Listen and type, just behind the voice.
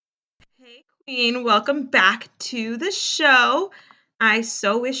Hey, Queen, welcome back to the show. I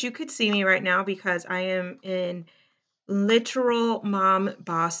so wish you could see me right now because I am in literal mom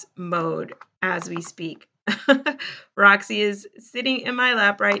boss mode as we speak. Roxy is sitting in my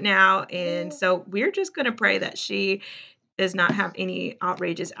lap right now, and so we're just going to pray that she does not have any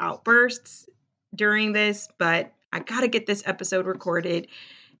outrageous outbursts during this, but I got to get this episode recorded,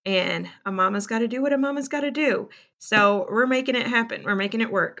 and a mama's got to do what a mama's got to do. So we're making it happen, we're making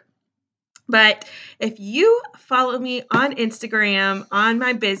it work. But if you follow me on Instagram on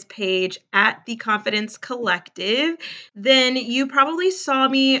my biz page at The Confidence Collective, then you probably saw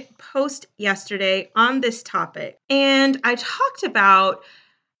me post yesterday on this topic. And I talked about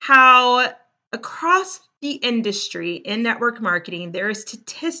how across the industry in network marketing, there is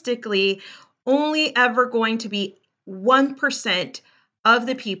statistically only ever going to be 1% of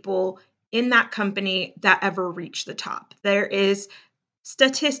the people in that company that ever reach the top. There is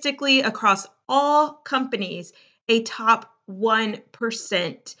statistically across all companies a top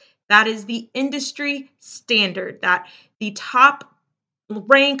 1%. That is the industry standard, that the top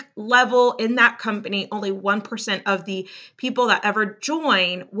rank level in that company, only 1% of the people that ever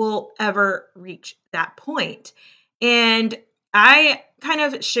join will ever reach that point. And I kind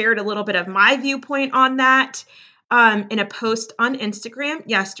of shared a little bit of my viewpoint on that in a post on Instagram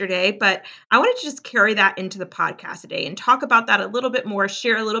yesterday, but I wanted to just carry that into the podcast today and talk about that a little bit more,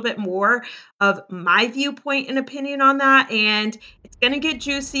 share a little bit more of my viewpoint and opinion on that. And it's going to get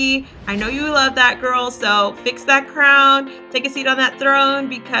juicy. I know you love that, girl. So fix that crown, take a seat on that throne,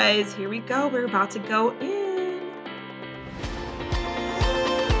 because here we go. We're about to go in.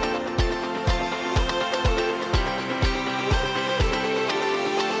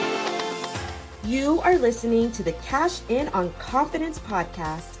 You are listening to the Cash In on Confidence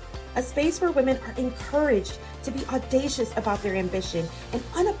podcast, a space where women are encouraged to be audacious about their ambition and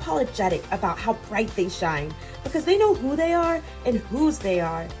unapologetic about how bright they shine, because they know who they are and whose they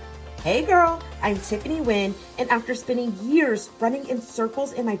are. Hey girl, I'm Tiffany Wynn, and after spending years running in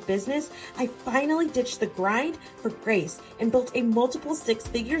circles in my business, I finally ditched the grind for grace and built a multiple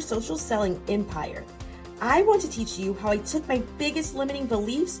six-figure social selling empire. I want to teach you how I took my biggest limiting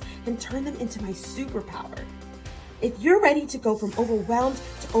beliefs and turned them into my superpower. If you're ready to go from overwhelmed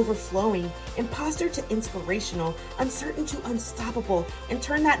to overflowing, imposter to inspirational, uncertain to unstoppable, and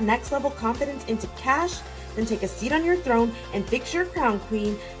turn that next level confidence into cash, then take a seat on your throne and fix your crown,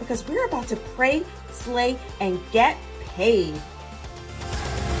 queen, because we're about to pray, slay, and get paid.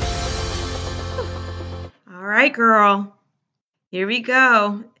 All right, girl. Here we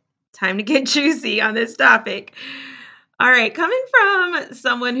go. Time to get juicy on this topic. All right, coming from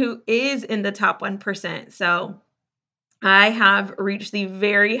someone who is in the top 1%. So I have reached the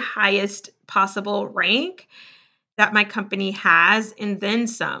very highest possible rank that my company has, and then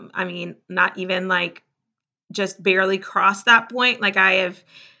some. I mean, not even like just barely crossed that point. Like I have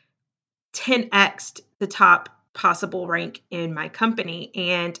 10x'd the top possible rank in my company.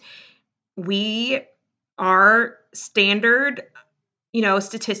 And we are standard,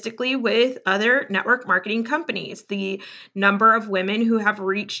 statistically with other network marketing companies. The number of women who have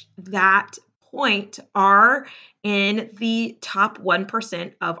reached that point are in the top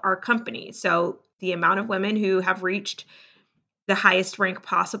 1% of our company. So the amount of women who have reached the highest rank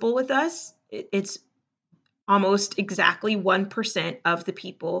possible with us, it's almost exactly 1% of the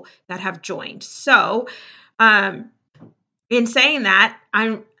people that have joined. So, in saying that,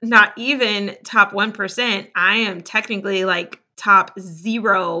 I'm not even top 1%. I am technically like top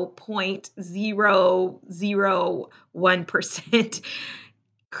 0.0001%.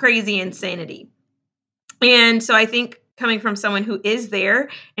 Crazy insanity. And so I think coming from someone who is there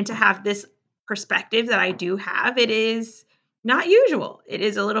and to have this perspective that I do have, it is not usual. It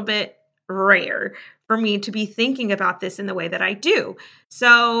is a little bit rare for me to be thinking about this in the way that I do.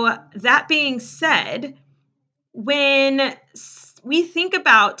 So that being said, when we think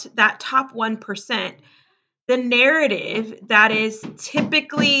about that top 1%, the narrative that is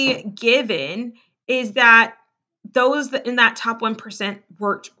typically given is that those that in that top 1%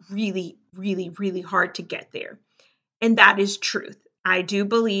 worked really, really, really hard to get there. And that is truth. I do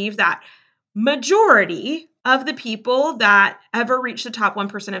believe that majority of the people that ever reached the top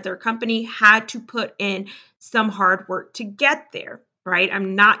 1% of their company had to put in some hard work to get there, right?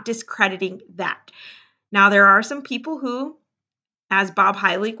 I'm not discrediting that. Now, there are some people who, as Bob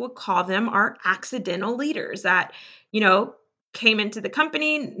Heilig would call them, are accidental leaders that, came into the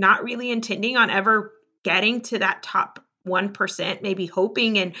company not really intending on ever getting to that top 1%, maybe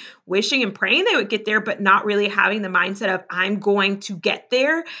hoping and wishing and praying they would get there, but not really having the mindset of I'm going to get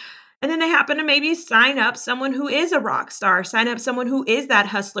there. And then they happen to maybe sign up someone who is a rock star, sign up someone who is that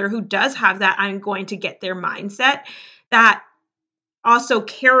hustler, who does have that I'm going to get their mindset, that also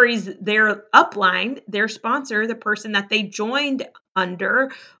carries their upline, their sponsor, the person that they joined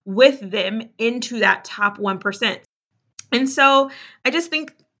under, with them into that top 1%. And so I just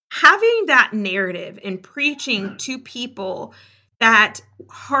think having that narrative and preaching to people that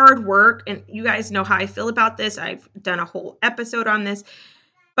hard work, and you guys know how I feel about this. I've done a whole episode on this,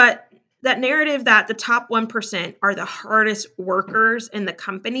 but that narrative that the top 1% are the hardest workers in the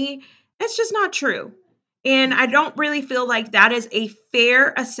company, it's just not true. And I don't really feel like that is a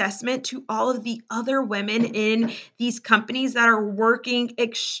fair assessment to all of the other women in these companies that are working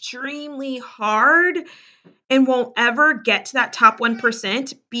extremely hard and won't ever get to that top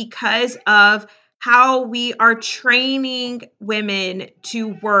 1% because of how we are training women to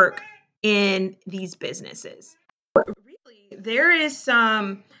work in these businesses. Really, there's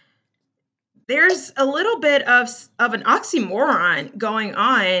a little bit of an oxymoron going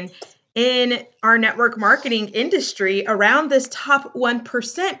on in our network marketing industry around this top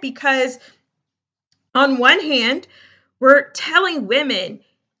 1%, because on one hand, we're telling women,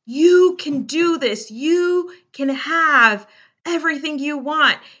 you can do this. You can have everything you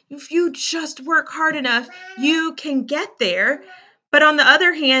want. If you just work hard enough, you can get there. But on the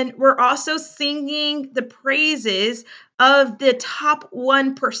other hand, we're also singing the praises of the top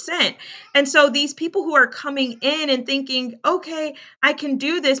 1%. And so these people who are coming in and thinking, okay, I can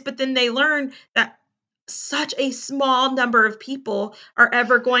do this, but then they learn that such a small number of people are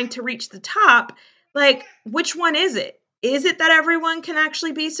ever going to reach the top. Like, which one is it? Is it that everyone can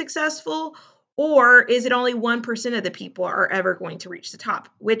actually be successful? Or is it only 1% of the people are ever going to reach the top?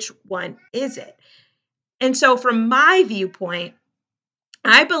 Which one is it? And so from my viewpoint,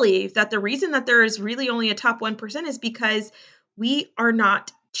 I believe that the reason that there is really only a top 1% is because we are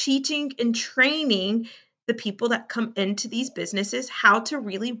not teaching and training the people that come into these businesses how to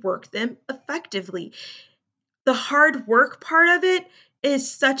really work them effectively. The hard work part of it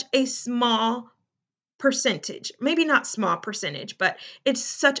is such a small percentage, maybe not small percentage, but it's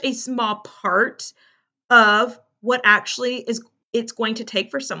such a small part of what actually is it's going to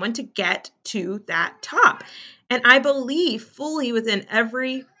take for someone to get to that top. And I believe fully within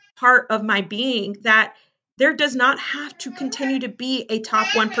every part of my being that there does not have to continue to be a top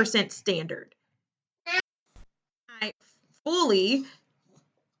 1% standard. I fully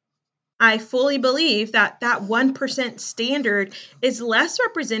I fully believe that that 1% standard is less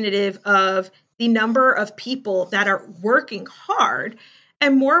representative of the number of people that are working hard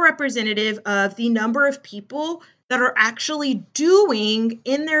and more representative of the number of people that are actually doing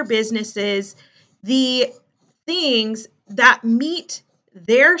in their businesses the things that meet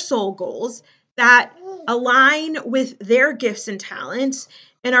their soul goals, that align with their gifts and talents,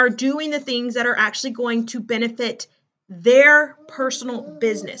 and are doing the things that are actually going to benefit their personal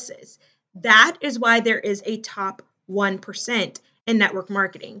businesses. That is why there is a top 1% in network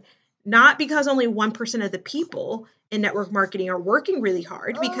marketing. Not because only 1% of the people in network marketing are working really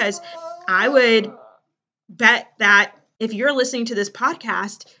hard, because I would bet that if you're listening to this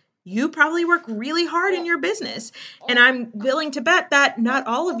podcast, you probably work really hard in your business. And I'm willing to bet that not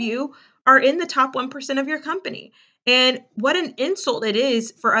all of you are in the top 1% of your company. And what an insult it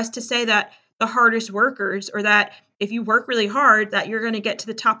is for us to say that the hardest workers, or that if you work really hard, that you're going to get to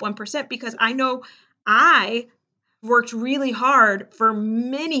the top 1%, because I know I worked really hard for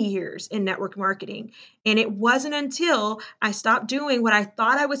many years in network marketing. And it wasn't until I stopped doing what I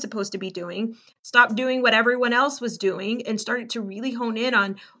thought I was supposed to be doing, stopped doing what everyone else was doing, and started to really hone in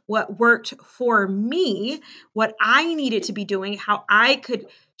on what worked for me, what I needed to be doing, how I could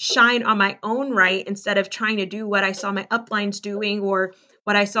shine on my own right instead of trying to do what I saw my uplines doing, or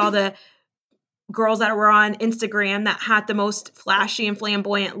what I saw the girls that were on Instagram that had the most flashy and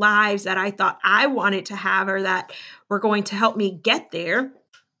flamboyant lives that I thought I wanted to have, or that were going to help me get there.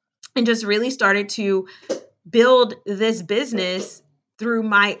 And just really started to build this business through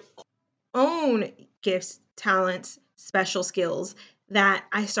my own gifts, talents, special skills, that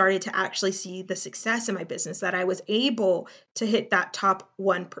I started to actually see the success in my business, that I was able to hit that top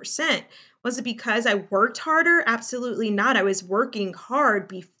 1%. Was it because I worked harder? Absolutely not. I was working hard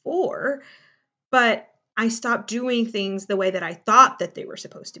before, but I stopped doing things the way that I thought that they were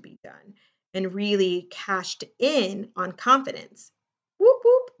supposed to be done, and really cashed in on confidence. Whoop,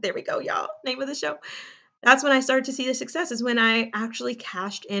 whoop. There we go, y'all. Name of the show. That's when I started to see the success, is when I actually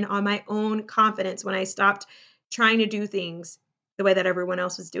cashed in on my own confidence, when I stopped trying to do things the way that everyone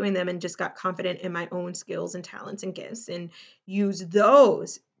else was doing them and just got confident in my own skills and talents and gifts and use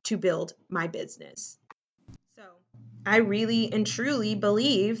those to build my business. So I really and truly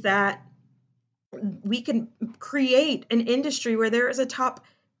believe that we can create an industry where there is a top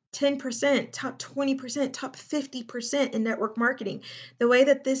 10%, top 20%, top 50% in network marketing. The way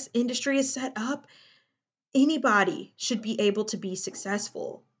that this industry is set up, anybody should be able to be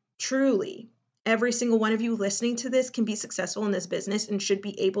successful. Truly. Every single one of you listening to this can be successful in this business and should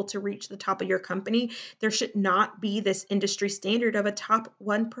be able to reach the top of your company. There should not be this industry standard of a top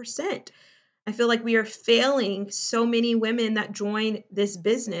 1%. I feel like we are failing so many women that join this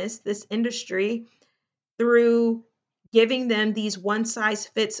business, this industry, through giving them these one size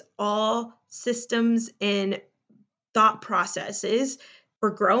fits all systems and thought processes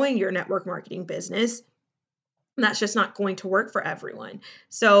for growing your network marketing business. And that's just not going to work for everyone.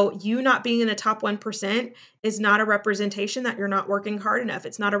 So you not being in the top 1% is not a representation that you're not working hard enough.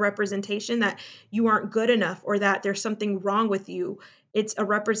 It's not a representation that you aren't good enough or that there's something wrong with you. It's a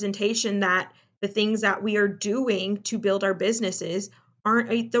representation that the things that we are doing to build our businesses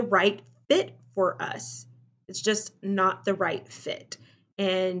aren't the right fit for us. It's just not the right fit.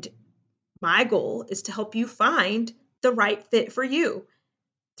 And my goal is to help you find the right fit for you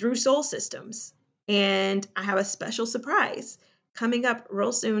through Soul Systems. And I have a special surprise coming up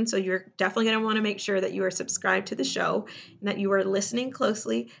real soon. So you're definitely going to want to make sure that you are subscribed to the show and that you are listening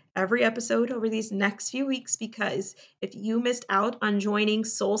closely every episode over these next few weeks, because if you missed out on joining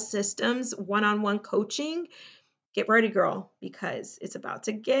Soul Systems one-on-one coaching, get ready, girl, because it's about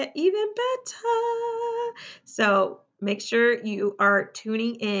to get even better. So make sure you are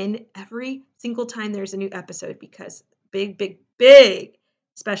tuning in every single time there's a new episode, because big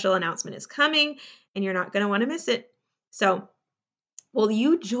special announcement is coming and you're not going to want to miss it. So will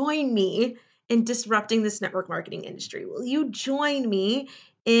you join me in disrupting this network marketing industry? Will you join me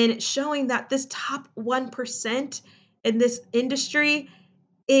in showing that this top 1% in this industry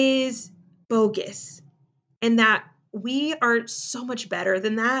is bogus, and that we are so much better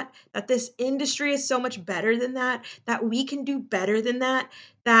than that this industry is so much better than that we can do better than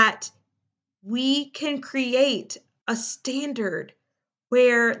that we can create a standard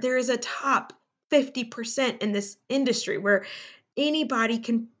where there is a top 50% in this industry, where anybody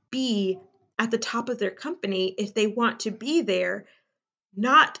can be at the top of their company if they want to be there,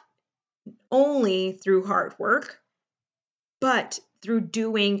 not only through hard work, but through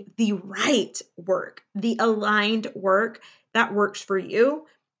doing the right work, the aligned work that works for you,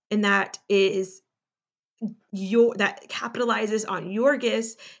 and that is that capitalizes on your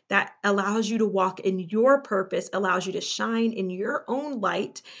gifts, that allows you to walk in your purpose, allows you to shine in your own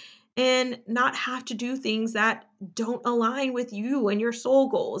light, and not have to do things that don't align with you and your soul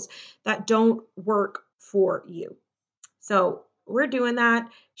goals, that don't work for you. So we're doing that.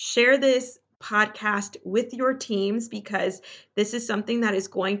 Share this podcast with your teams, because this is something that is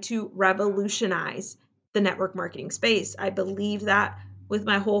going to revolutionize the network marketing space. I believe that with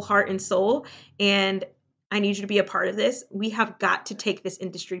my whole heart and soul, and I need you to be a part of this. We have got to take this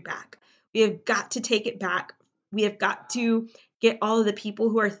industry back. We have got to take it back. We have got to get all of the people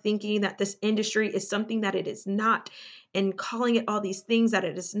who are thinking that this industry is something that it is not, and calling it all these things that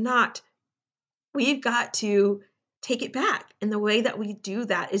it is not. We've got to take it back. And the way that we do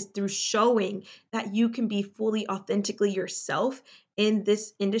that is through showing that you can be fully, authentically yourself in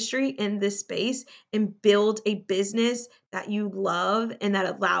this industry, in this space, and build a business that you love and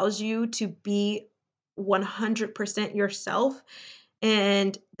that allows you to be 100% yourself,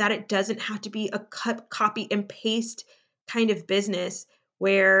 and that it doesn't have to be a copy and paste kind of business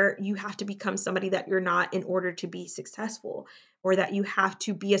where you have to become somebody that you're not in order to be successful, or that you have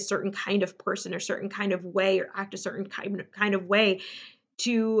to be a certain kind of person or certain kind of way or act a certain kind of way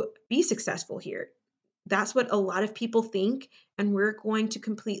to be successful here. That's what a lot of people think, and we're going to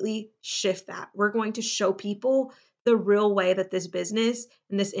completely shift that. We're going to show people the real way that this business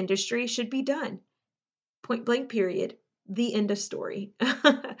and this industry should be done. Point blank, period. The end of story.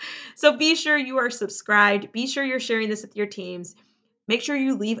 So be sure you are subscribed. Be sure you're sharing this with your teams. Make sure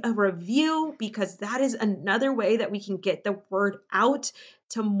you leave a review, because that is another way that we can get the word out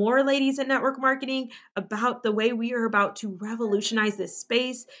to more ladies in network marketing about the way we are about to revolutionize this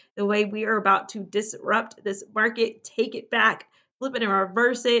space, the way we are about to disrupt this market, take it back, flip it and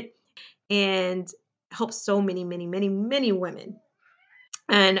reverse it, and help so many women.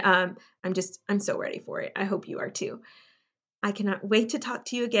 And I'm so ready for it. I hope you are too. I cannot wait to talk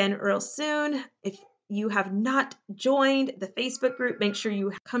to you again real soon. If you have not joined the Facebook group, make sure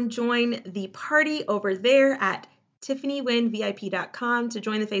you come join the party over there at TiffanyWynVIP.com to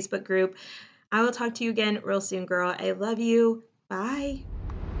join the Facebook group. I will talk to you again real soon, girl. I love you. Bye.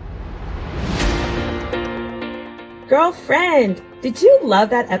 Girlfriend, did you love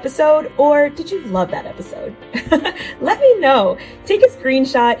that episode or did you love that episode? Let me know. Take a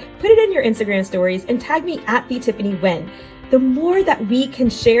screenshot, put it in your Instagram stories, and tag me at @TheTiffanyWen. The more that we can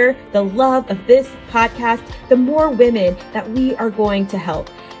share the love of this podcast, the more women that we are going to help.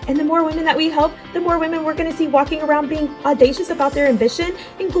 And the more women that we help, the more women we're going to see walking around being audacious about their ambition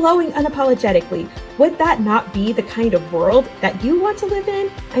and glowing unapologetically. Would that not be the kind of world that you want to live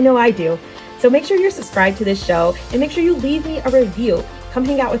in? I know I do. So make sure you're subscribed to this show and make sure you leave me a review. Come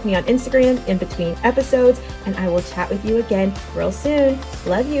hang out with me on Instagram in between episodes, and I will chat with you again real soon.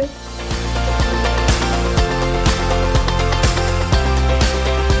 Love you.